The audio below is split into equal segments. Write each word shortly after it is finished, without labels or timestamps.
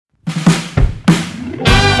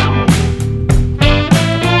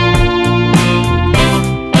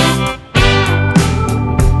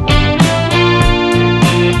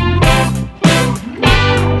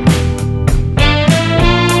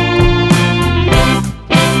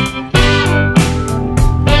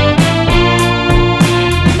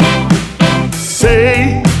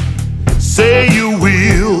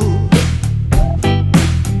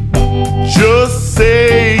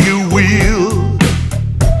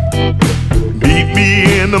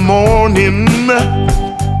in the morning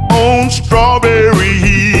on Strawberry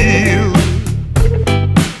Hill.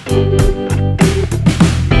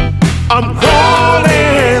 I'm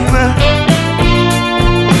crawling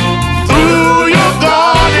through your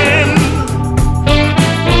garden.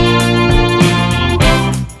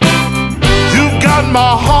 You got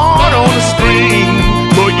my heart on a string,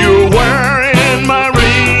 but you're wearing my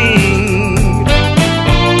ring.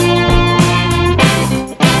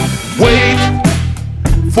 Wait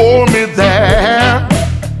for me there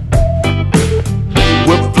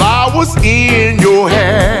with flowers in your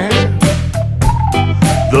hair.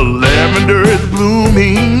 The lavender is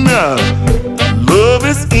blooming, love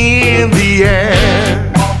is in the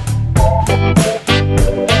air.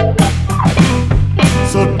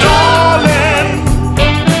 So darling,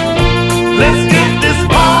 let's get this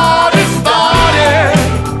party started.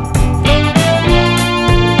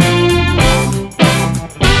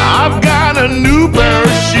 I've got a new pair of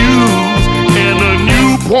shoes and a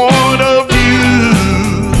new point of view.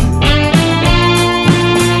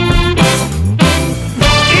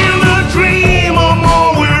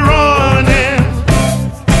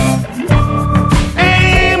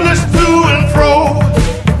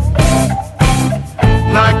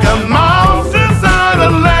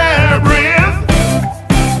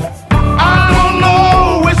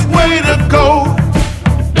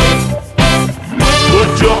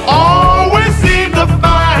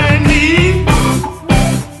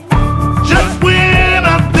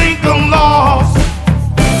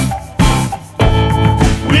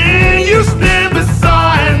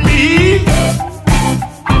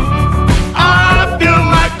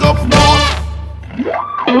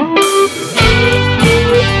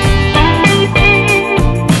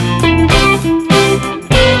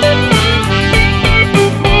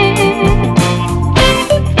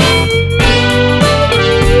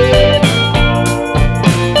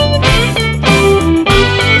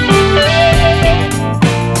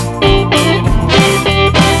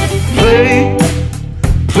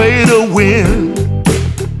 Play to win.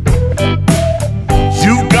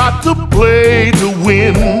 You've got to play to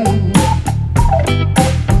win.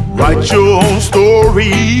 Write your own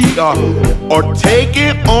story or take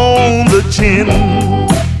it on the chin.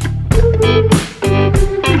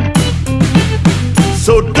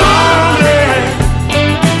 So darling,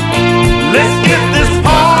 let's get